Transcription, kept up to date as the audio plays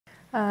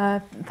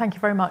Thank you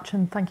very much,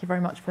 and thank you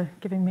very much for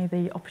giving me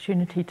the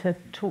opportunity to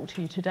talk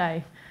to you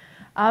today.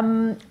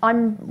 I'm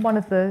one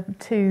of the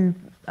two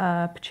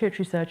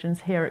pituitary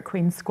surgeons here at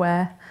Queen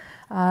Square.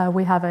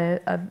 We have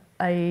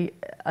a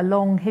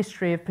long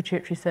history of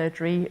pituitary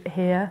surgery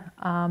here,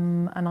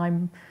 and I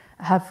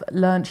have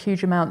learnt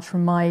huge amounts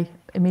from my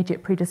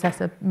immediate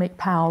predecessor, Mick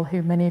Powell,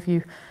 who many of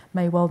you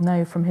may well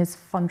know from his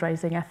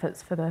fundraising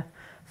efforts for the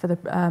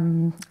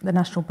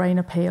National Brain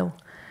Appeal.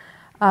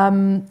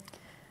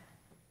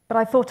 But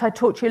I thought I'd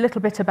talk to you a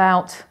little bit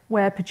about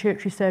where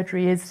pituitary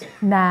surgery is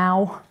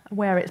now,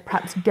 where it's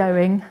perhaps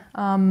going.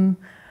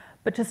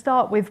 But to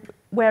start with,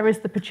 where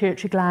is the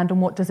pituitary gland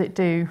and what does it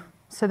do?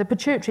 So the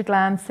pituitary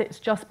gland sits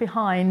just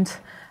behind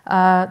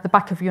the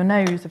back of your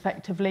nose,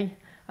 effectively,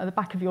 at the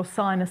back of your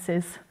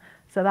sinuses.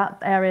 So that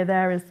area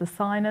there is the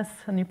sinus,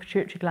 and your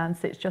pituitary gland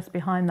sits just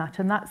behind that.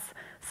 And that's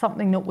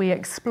something that we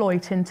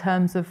exploit in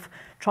terms of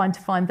trying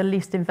to find the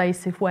least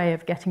invasive way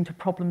of getting to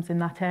problems in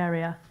that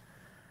area.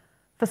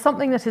 For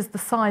something that is the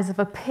size of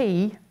a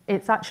pea,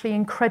 it's actually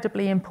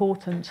incredibly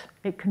important.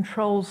 It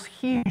controls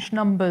huge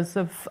numbers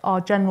of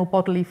our general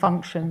bodily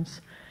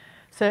functions.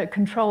 So it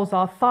controls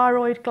our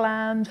thyroid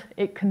gland,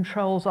 it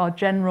controls our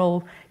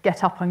general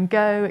get up and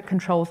go, it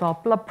controls our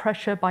blood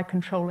pressure by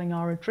controlling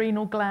our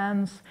adrenal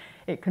glands,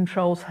 it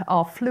controls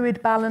our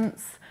fluid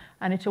balance,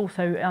 and it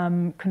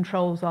also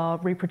controls our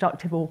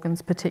reproductive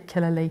organs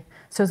particularly.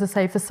 So as I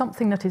say, for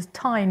something that is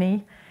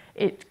tiny,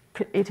 it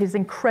is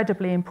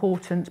incredibly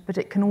important, but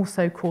it can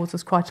also cause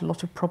us quite a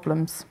lot of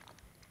problems.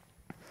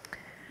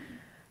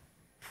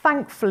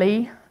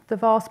 Thankfully, the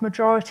vast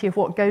majority of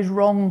what goes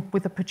wrong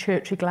with the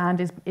pituitary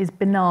gland is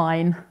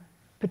benign.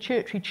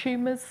 Pituitary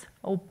tumours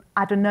or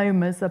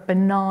adenomas are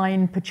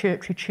benign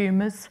pituitary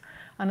tumours,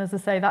 and as I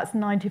say, that's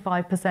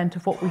 95%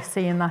 of what we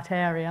see in that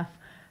area.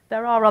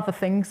 There are other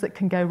things that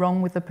can go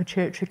wrong with the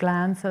pituitary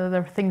gland, so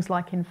there are things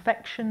like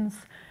infections,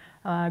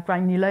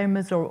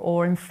 granulomas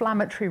or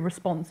inflammatory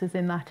responses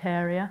in that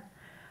area.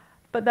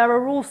 But there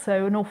are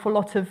also an awful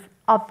lot of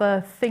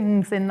other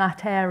things in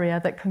that area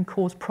that can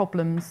cause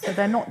problems. So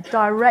they're not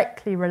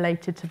directly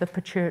related to the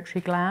pituitary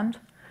gland,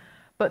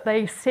 but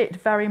they sit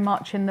very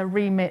much in the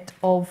remit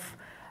of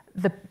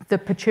the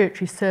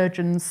pituitary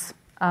surgeon's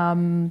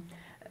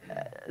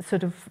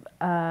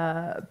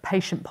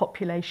patient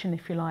population,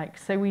 if you like.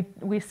 So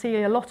we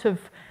see a lot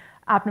of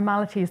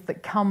abnormalities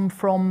that come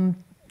from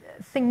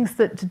things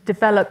that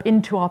develop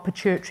into our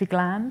pituitary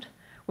gland,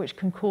 which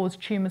can cause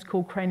tumours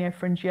called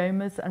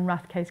craniopharyngiomas and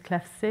Rathke's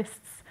cleft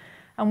cysts.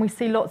 And we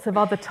see lots of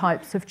other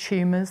types of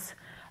tumours,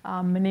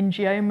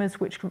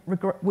 meningiomas,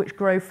 which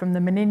grow from the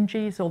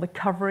meninges or the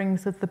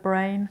coverings of the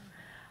brain,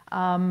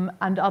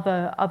 and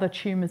other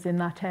tumours in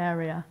that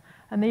area.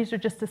 And these are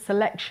just a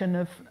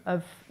selection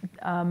of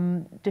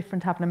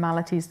different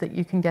abnormalities that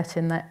you can get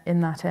in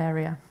that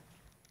area.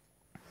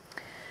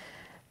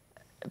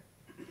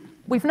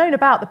 We've known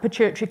about the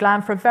pituitary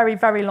gland for a very,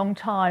 very long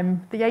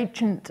time. The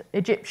ancient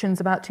Egyptians,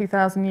 about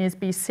 2,000 years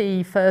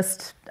BC,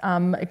 first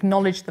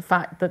acknowledged the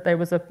fact that there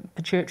was a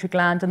pituitary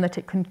gland and that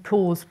it can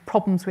cause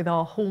problems with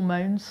our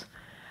hormones.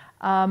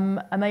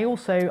 And they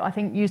also, I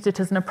think, used it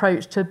as an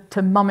approach to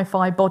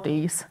mummify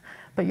bodies.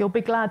 But you'll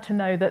be glad to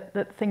know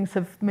that things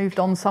have moved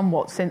on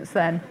somewhat since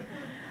then.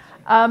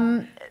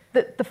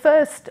 The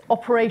first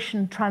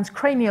operation,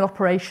 transcranial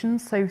operation,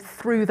 so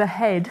through the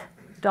head,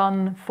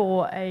 done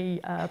for a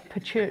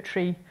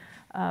pituitary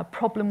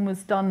problem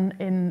was done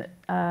in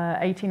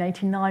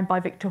 1889 by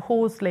Victor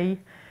Horsley,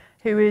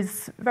 who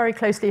is very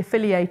closely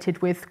affiliated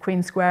with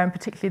Queen Square and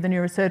particularly the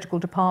neurosurgical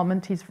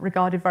department. He's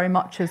regarded very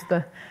much as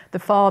the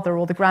father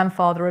or the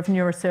grandfather of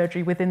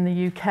neurosurgery within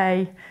the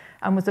UK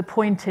and was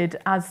appointed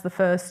as the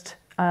first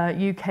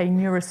UK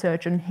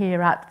neurosurgeon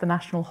here at the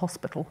National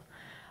Hospital.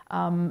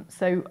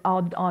 So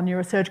our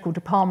neurosurgical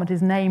department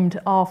is named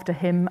after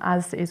him,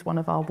 as is one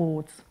of our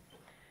wards.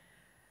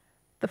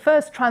 The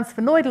first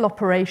transsphenoidal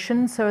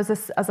operation, so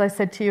as I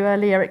said to you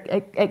earlier,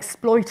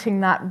 exploiting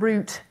that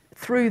route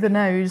through the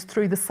nose,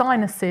 through the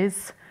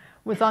sinuses,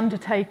 was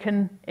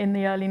undertaken in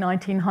the early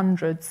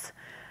 1900s.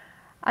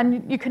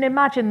 And you can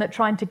imagine that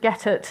trying to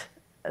get at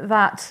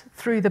that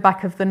through the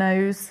back of the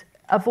nose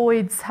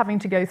avoids having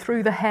to go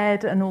through the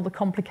head and all the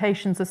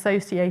complications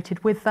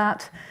associated with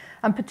that,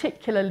 and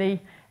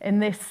particularly in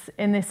this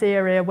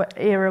era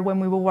when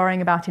we were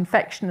worrying about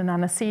infection and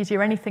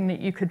anaesthesia, anything that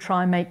you could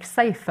try and make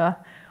safer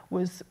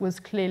was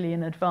clearly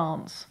an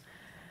advance.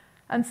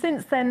 And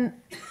since then,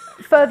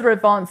 further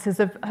advances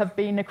have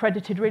been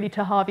accredited really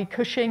to Harvey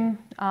Cushing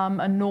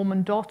and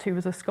Norman Dott, who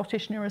was a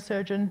Scottish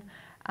neurosurgeon,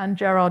 and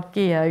Gerard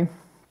Guillot.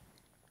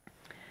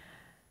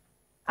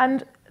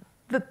 And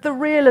the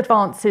real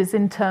advances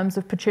in terms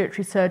of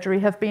pituitary surgery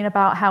have been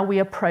about how we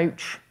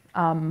approach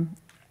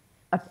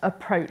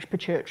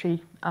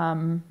pituitary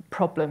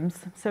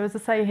problems. So as I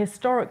say,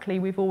 historically,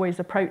 we've always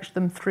approached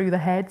them through the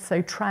head,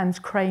 so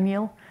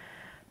transcranial.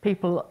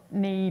 People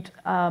need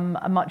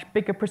a much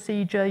bigger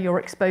procedure. You're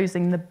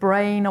exposing the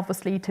brain,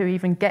 obviously, to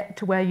even get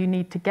to where you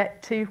need to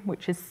get to,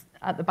 which is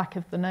at the back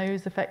of the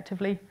nose,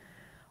 effectively.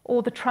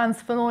 Or the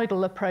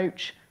transsphenoidal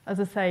approach, as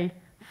I say,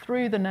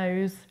 through the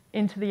nose,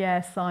 into the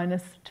air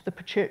sinus, to the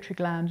pituitary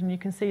gland. And you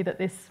can see that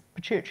this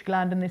pituitary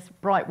gland and this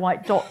bright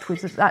white dot,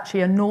 which is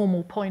actually a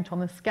normal point on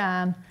the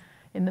scan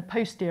in the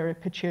posterior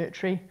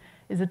pituitary,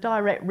 is a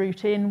direct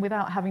route in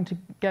without having to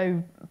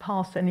go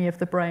past any of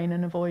the brain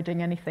and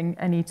avoiding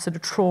any sort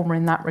of trauma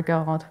in that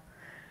regard.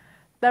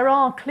 There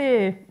are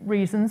clear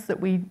reasons that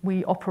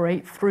we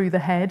operate through the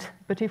head,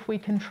 but if we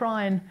can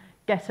try and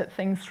get at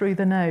things through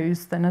the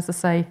nose, then as I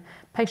say,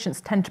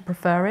 patients tend to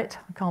prefer it.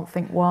 I can't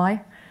think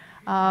why.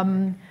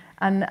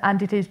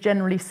 And it is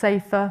generally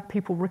safer.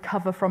 People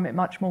recover from it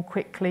much more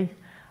quickly.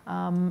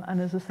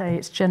 And as I say,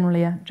 it's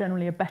generally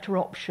a better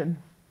option.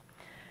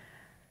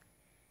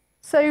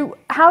 So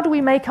how do we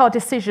make our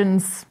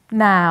decisions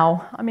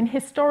now? I mean,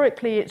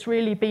 historically, it's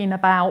really been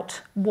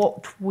about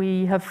what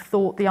we have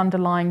thought the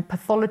underlying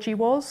pathology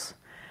was.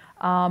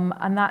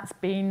 And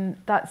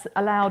that's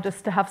allowed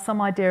us to have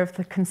some idea of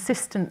the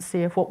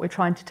consistency of what we're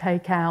trying to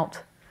take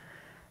out.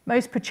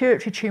 Most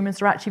pituitary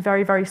tumours are actually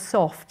very, very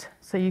soft.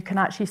 So you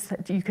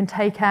can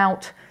take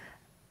out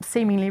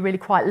seemingly really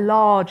quite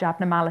large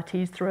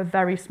abnormalities through a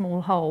very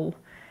small hole.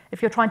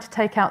 If you're trying to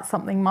take out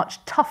something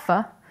much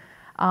tougher,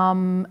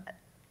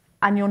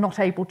 and you're not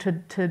able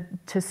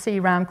to see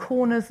round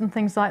corners and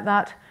things like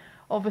that,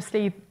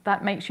 obviously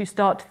that makes you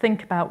start to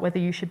think about whether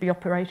you should be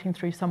operating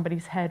through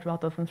somebody's head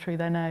rather than through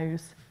their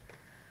nose.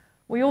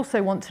 We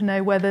also want to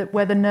know where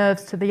the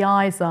nerves to the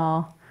eyes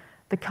are.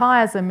 The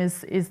chiasm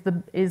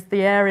is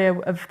the area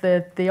of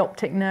the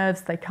optic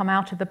nerves. They come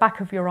out of the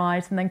back of your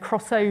eyes and then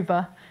cross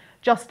over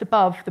just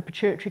above the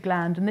pituitary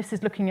gland. And this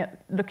is looking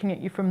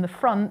at you from the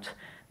front.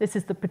 This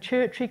is the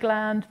pituitary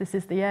gland, this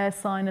is the air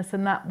sinus,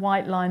 and that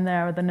white line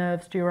there are the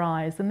nerves to your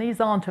eyes. And these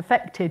aren't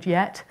affected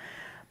yet,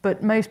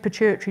 but most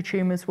pituitary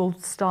tumours will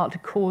start to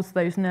cause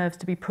those nerves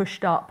to be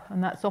pushed up,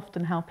 and that's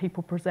often how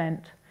people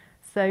present.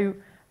 So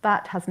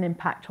that has an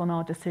impact on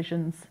our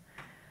decisions.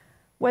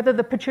 Whether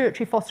the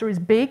pituitary fossa is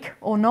big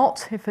or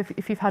not,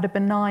 if you've had a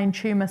benign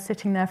tumour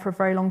sitting there for a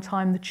very long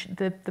time,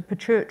 the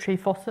pituitary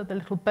fossa, the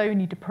little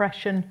bony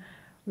depression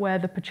where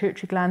the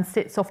pituitary gland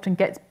sits, often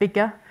gets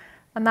bigger.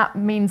 And that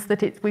means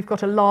that we've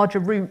got a larger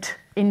route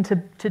into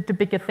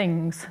bigger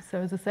things. So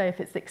as I say, if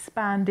it's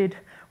expanded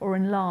or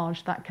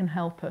enlarged, that can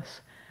help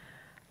us.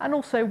 And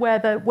also where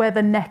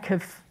the neck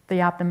of the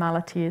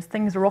abnormality is.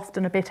 Things are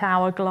often a bit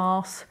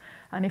hourglass,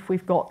 and if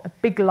we've got a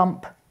big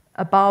lump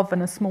above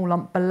and a small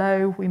lump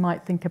below, we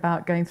might think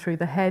about going through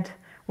the head.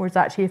 Whereas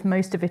actually if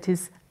most of it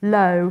is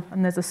low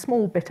and there's a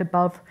small bit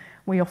above,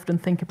 we often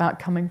think about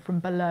coming from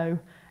below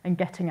and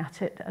getting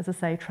at it, as I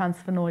say,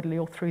 transsphenoidally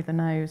or through the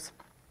nose.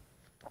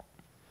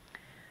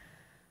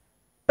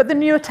 But the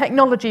newer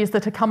technologies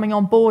that are coming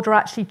on board are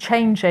actually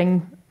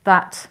changing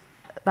that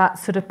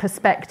sort of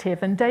perspective.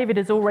 And David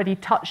has already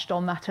touched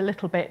on that a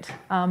little bit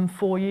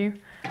for you.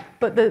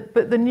 But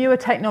the newer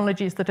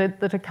technologies that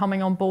are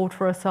coming on board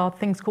for us are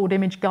things called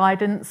image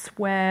guidance,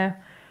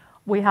 where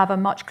we have a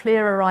much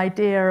clearer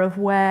idea of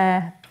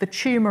where the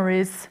tumour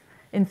is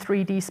in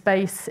 3D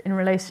space in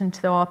relation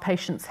to our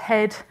patient's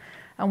head.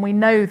 And we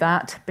know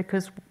that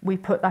because we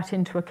put that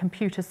into a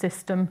computer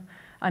system,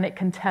 and it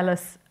can tell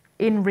us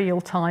in real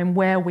time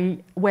where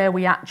we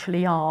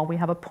actually are. We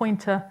have a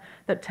pointer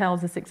that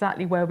tells us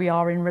exactly where we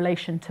are in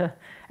relation to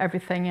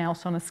everything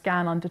else on a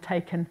scan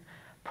undertaken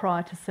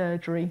prior to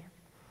surgery.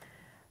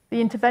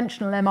 The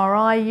interventional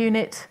MRI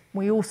unit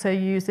we also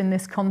use in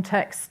this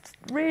context,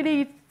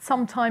 really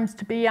sometimes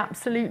to be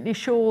absolutely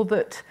sure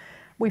that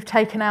we've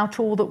taken out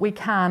all that we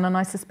can, and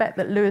I suspect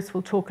that Lewis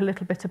will talk a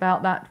little bit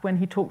about that when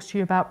he talks to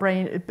you about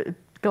brain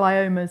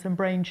gliomas and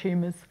brain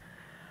tumours.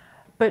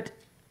 But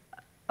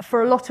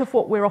for a lot of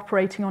what we're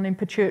operating on in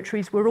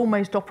pituitaries, we're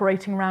almost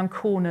operating around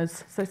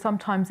corners. So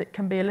sometimes it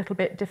can be a little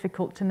bit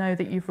difficult to know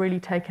that you've really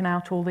taken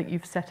out all that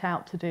you've set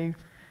out to do.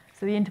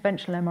 So the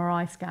interventional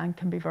MRI scan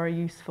can be very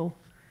useful.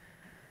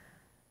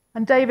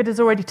 And David has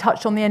already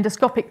touched on the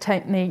endoscopic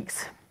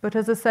techniques. But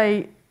as I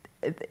say,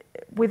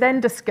 with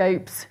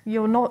endoscopes,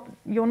 you're not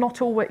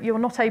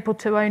able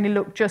to only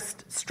look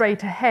just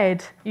straight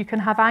ahead. You can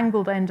have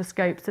angled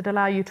endoscopes that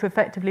allow you to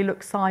effectively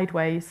look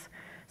sideways.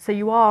 So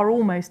you are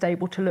almost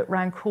able to look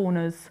round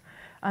corners,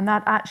 and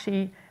that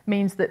actually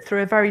means that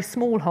through a very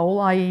small hole,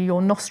 i.e.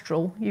 your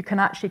nostril, you can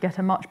actually get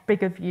a much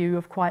bigger view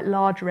of quite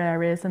larger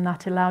areas, and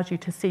that allows you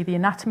to see the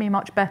anatomy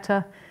much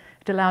better.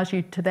 It allows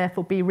you to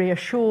therefore be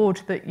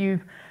reassured that you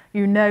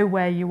know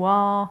where you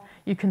are,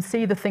 you can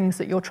see the things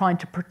that you're trying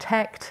to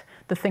protect,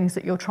 the things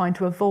that you're trying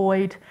to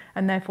avoid,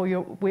 and therefore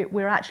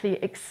we're actually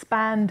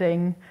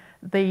expanding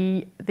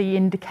the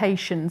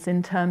indications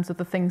in terms of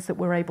the things that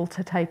we're able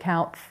to take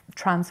out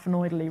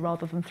transsphenoidally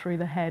rather than through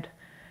the head.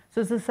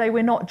 So as I say,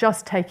 we're not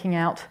just taking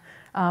out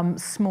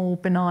small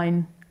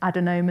benign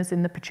adenomas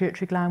in the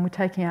pituitary gland, we're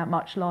taking out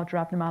much larger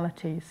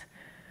abnormalities.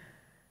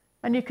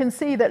 And you can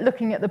see that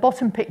looking at the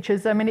bottom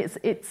pictures, I mean,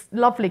 it's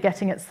lovely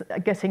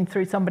getting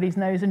through somebody's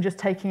nose and just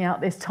taking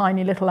out this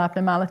tiny little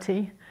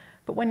abnormality.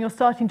 But when you're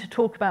starting to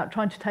talk about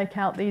trying to take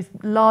out these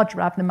larger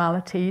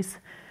abnormalities,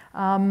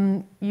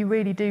 you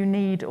really do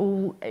need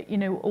all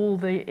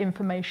the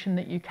information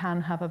that you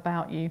can have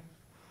about you.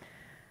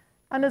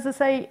 And as I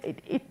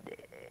say,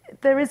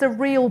 there is a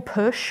real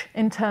push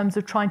in terms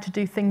of trying to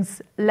do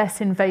things less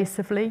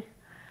invasively.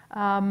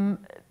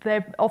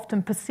 They're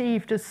often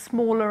perceived as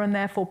smaller and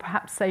therefore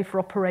perhaps safer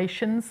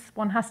operations.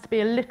 One has to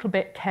be a little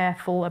bit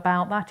careful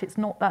about that.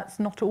 That's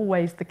not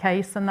always the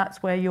case, and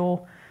that's where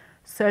your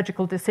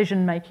surgical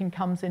decision making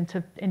comes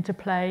into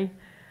play.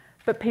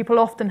 But people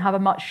often have a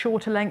much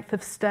shorter length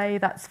of stay.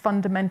 That's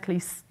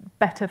fundamentally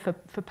better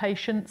for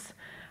patients.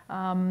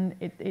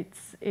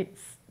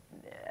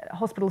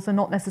 Hospitals are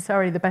not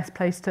necessarily the best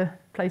place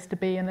to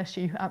be unless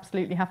you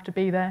absolutely have to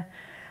be there.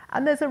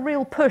 And there's a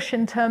real push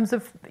in terms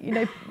of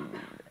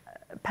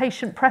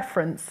patient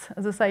preference.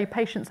 As I say,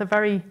 patients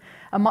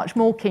are much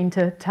more keen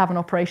to have an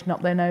operation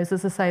up their nose,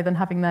 as I say, than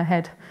having their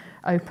head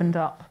opened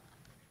up.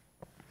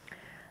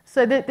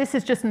 So this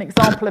is just an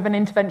example of an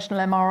interventional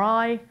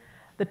MRI.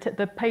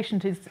 The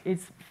patient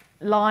is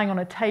lying on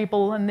a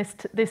table, and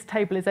this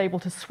table is able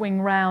to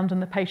swing round,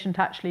 and the patient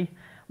actually,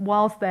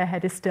 whilst their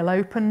head is still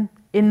open,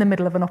 in the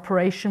middle of an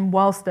operation,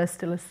 whilst they're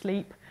still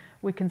asleep,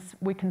 we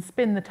can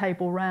spin the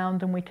table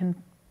round, and we can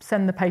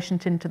send the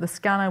patient into the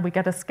scanner. We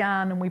get a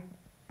scan, and we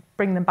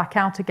bring them back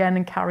out again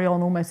and carry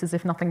on almost as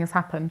if nothing has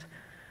happened.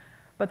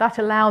 But that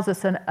allows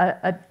us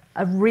a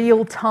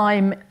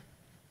real-time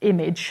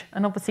image,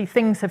 and obviously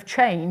things have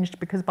changed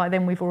because by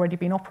then we've already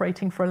been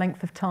operating for a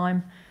length of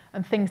time,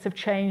 and things have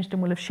changed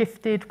and will have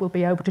shifted. We'll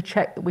be able to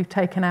check that we've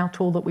taken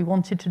out all that we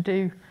wanted to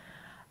do.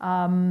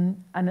 And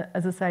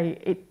as I say,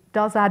 it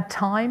does add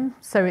time,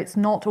 so it's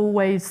not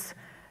always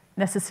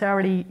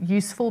necessarily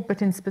useful,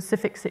 but in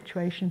specific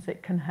situations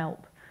it can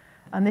help.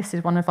 And this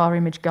is one of our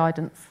image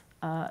guidance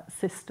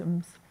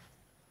systems.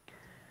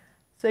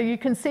 So you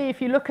can see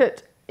if you look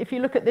at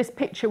this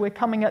picture, we're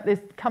coming at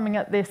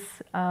this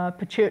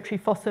pituitary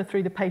fossa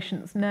through the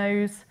patient's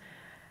nose.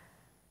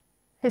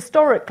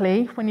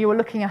 Historically, when you were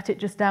looking at it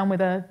just down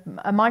with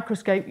a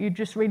microscope, you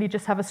really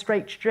just have a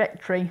straight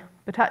trajectory.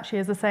 But actually,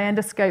 as I say,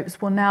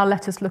 endoscopes will now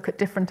let us look at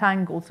different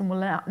angles and will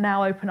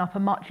now open up a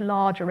much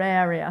larger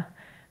area.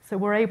 So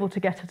we're able to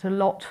get at a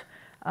lot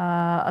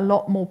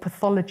more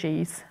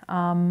pathologies,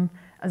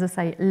 as I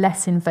say,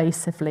 less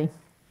invasively.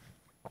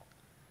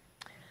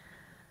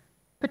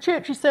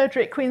 Pituitary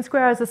surgery at Queen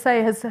Square, as I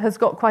say, has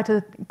got quite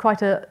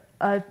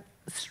a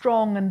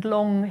strong and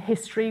long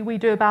history. We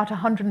do about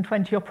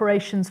 120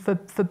 operations for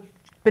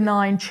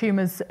benign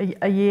tumours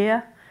a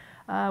year.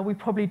 We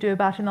probably do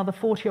about another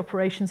 40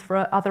 operations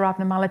for other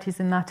abnormalities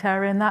in that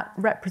area, and that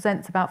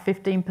represents about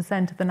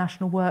 15% of the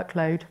national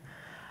workload.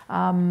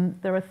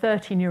 There are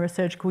 30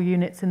 neurosurgical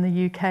units in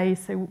the UK,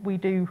 so we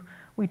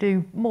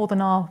do more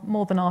than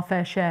our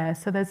fair share.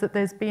 So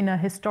there's been a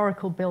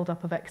historical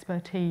build-up of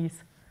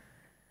expertise.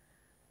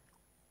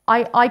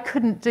 I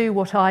couldn't do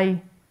what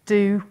I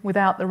do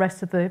without the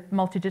rest of the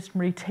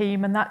multidisciplinary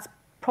team, and that's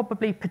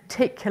probably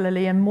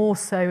particularly and more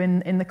so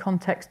in the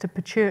context of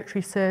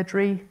pituitary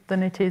surgery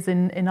than it is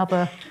in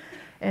other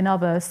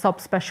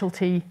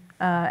subspecialty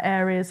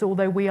areas,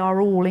 although we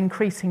are all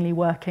increasingly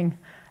working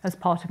as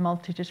part of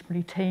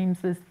multidisciplinary teams.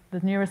 There's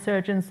the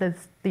neurosurgeons,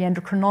 there's the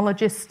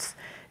endocrinologists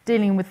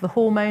dealing with the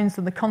hormones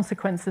and the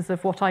consequences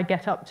of what I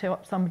get up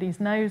somebody's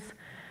nose.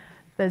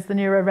 There's the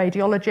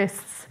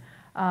neuroradiologists,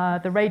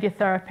 the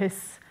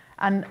radiotherapists,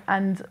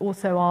 and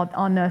also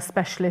our nurse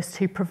specialist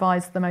who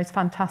provides the most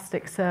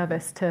fantastic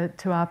service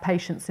to our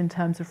patients in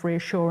terms of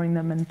reassuring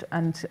them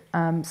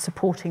and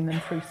supporting them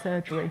through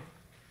surgery.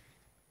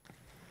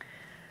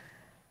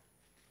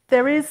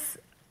 There is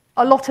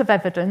a lot of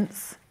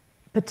evidence,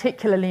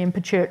 particularly in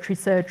pituitary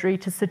surgery,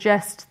 to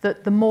suggest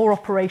that the more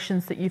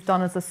operations that you've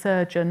done as a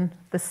surgeon,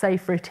 the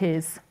safer it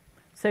is.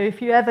 So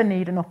if you ever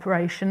need an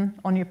operation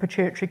on your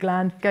pituitary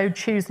gland, go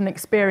choose an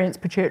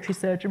experienced pituitary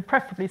surgeon,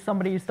 preferably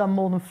somebody who's done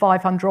more than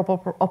 500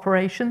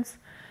 operations,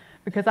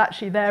 because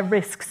actually their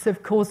risks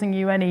of causing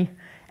you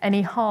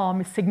any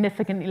harm is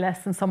significantly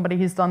less than somebody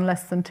who's done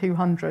less than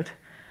 200.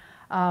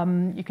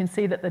 You can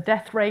see that the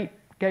death rate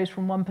goes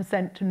from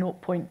 1% to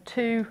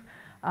 0.2.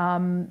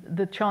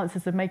 The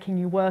chances of making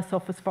you worse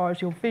off as far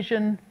as your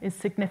vision is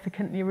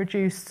significantly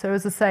reduced. So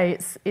as I say,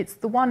 it's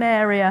the one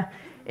area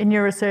in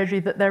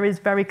neurosurgery that there is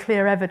very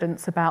clear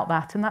evidence about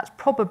that, and that's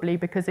probably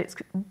because it's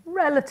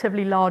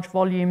relatively large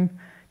volume,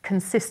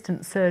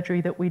 consistent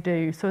surgery that we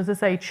do. So as I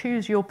say,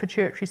 choose your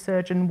pituitary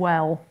surgeon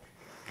well.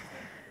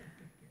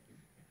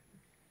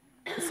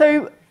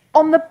 So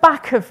on the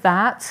back of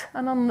that,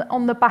 and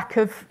on the back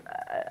of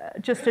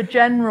just a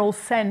general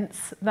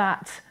sense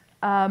that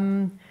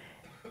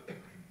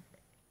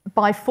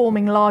by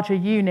forming larger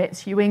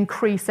units, you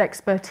increase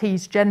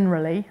expertise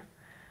generally.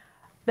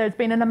 There's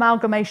been an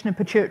amalgamation of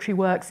pituitary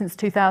work since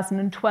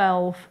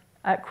 2012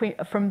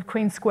 from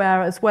Queen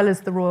Square as well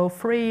as the Royal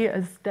Free,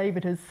 as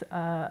David has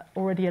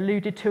already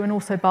alluded to, and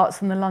also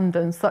Barts and the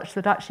London, such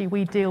that actually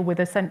we deal with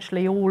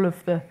essentially all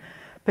of the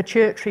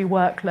pituitary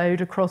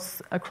workload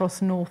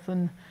across North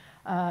and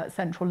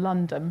Central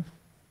London.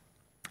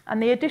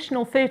 And the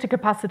additional theatre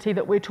capacity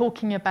that we're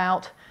talking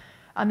about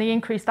and the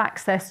increased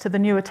access to the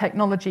newer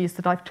technologies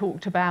that I've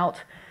talked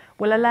about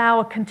will allow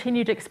a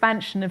continued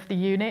expansion of the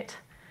unit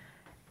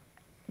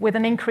with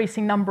an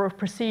increasing number of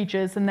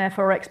procedures and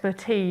therefore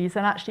expertise.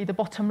 And actually the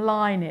bottom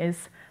line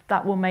is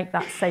that will make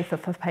that safer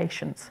for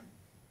patients.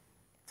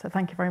 So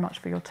thank you very much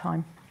for your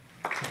time.